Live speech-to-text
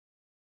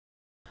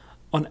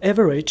On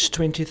average,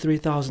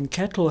 23,000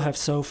 cattle have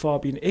so far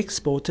been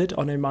exported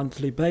on a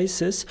monthly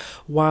basis,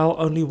 while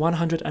only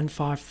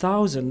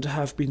 105,000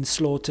 have been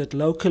slaughtered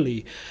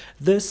locally.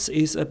 This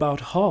is about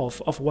half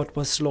of what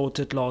was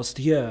slaughtered last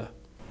year.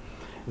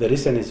 The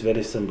reason is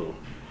very simple.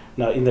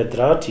 Now, in the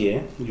drought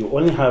year, you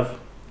only have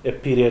a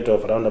period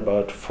of around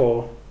about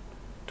 4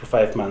 to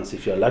 5 months,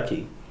 if you're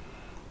lucky,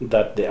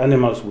 that the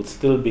animals would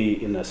still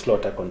be in a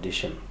slaughter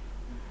condition.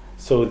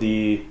 So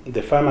the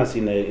farmers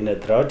in a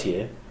drought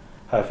year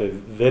have a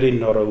very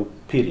narrow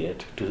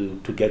period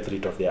to get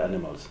rid of their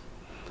animals.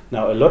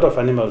 Now, a lot of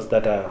animals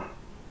that are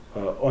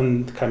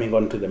coming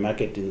onto the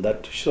market in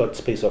that short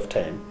space of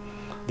time,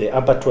 the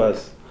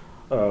abattoirs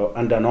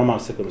under normal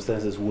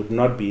circumstances would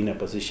not be in a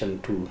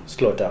position to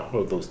slaughter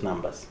all those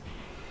numbers.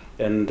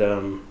 And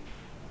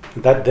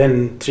that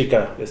then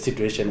trigger a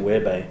situation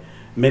whereby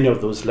many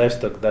of those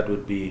livestock that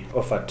would be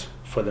offered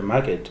for the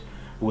market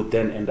would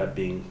then end up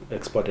being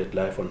exported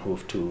live on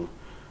hoof to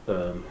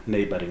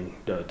neighboring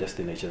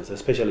destinations,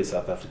 especially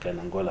South Africa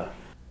and Angola.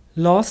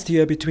 Last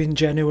year, between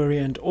January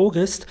and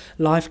August,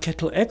 live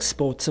cattle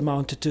exports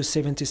amounted to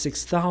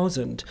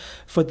 76,000.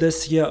 For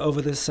this year,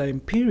 over the same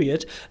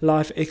period,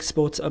 live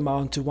exports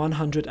amount to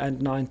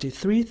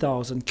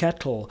 193,000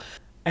 cattle,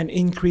 an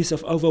increase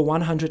of over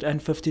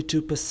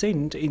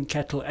 152% in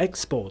cattle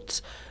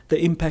exports.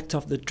 The impact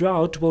of the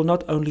drought will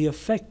not only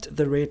affect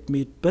the red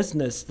meat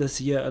business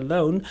this year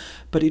alone,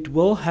 but it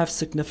will have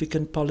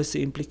significant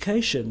policy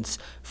implications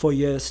for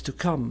years to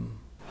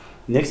come.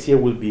 Next year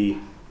will be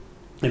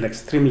an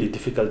extremely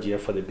difficult year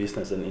for the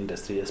business and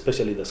industry,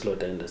 especially the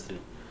slaughter industry,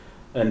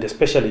 and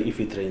especially if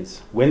it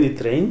rains. When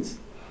it rains,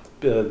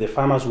 the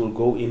farmers will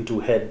go into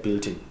herd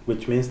building,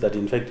 which means that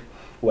in fact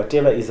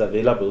whatever is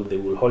available, they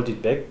will hold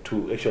it back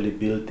to actually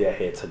build their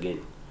herds again.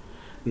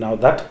 Now,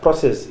 that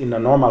process in a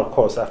normal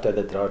course after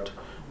the drought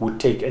would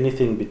take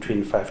anything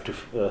between 3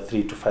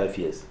 to 5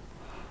 years.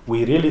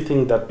 We really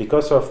think that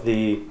because of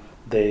the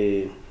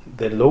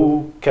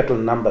low cattle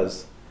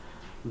numbers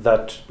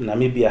that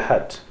Namibia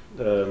had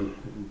in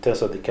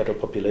terms of the cattle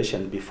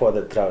population before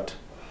the drought,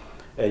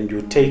 and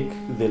you take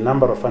the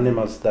number of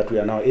animals that we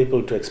are now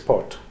able to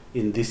export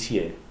in this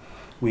year,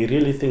 we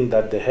really think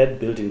that the herd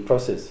building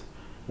process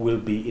will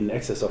be in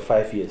excess of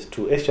 5 years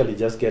to actually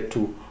just get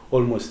to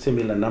almost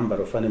similar number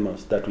of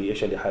animals that we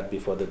actually had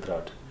before the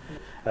drought.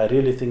 I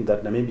really think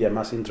that Namibia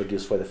must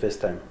introduce for the first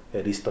time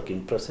a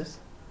restocking process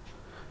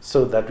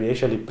so that we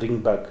actually bring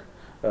back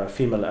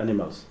female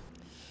animals.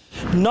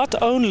 Not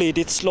only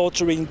did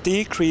slaughtering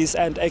decrease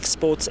and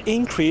exports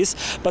increase,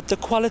 but the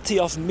quality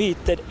of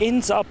meat that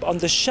ends up on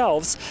the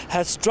shelves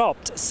has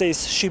dropped,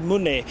 says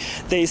Shimune.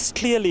 There is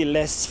clearly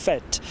less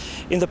fat.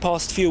 In the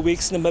past few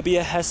weeks,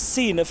 Namibia has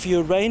seen a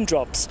few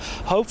raindrops.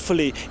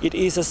 Hopefully, it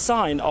is a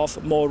sign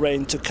of more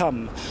rain to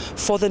come.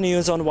 For the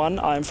News on One,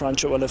 I'm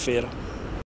Francios Olivier.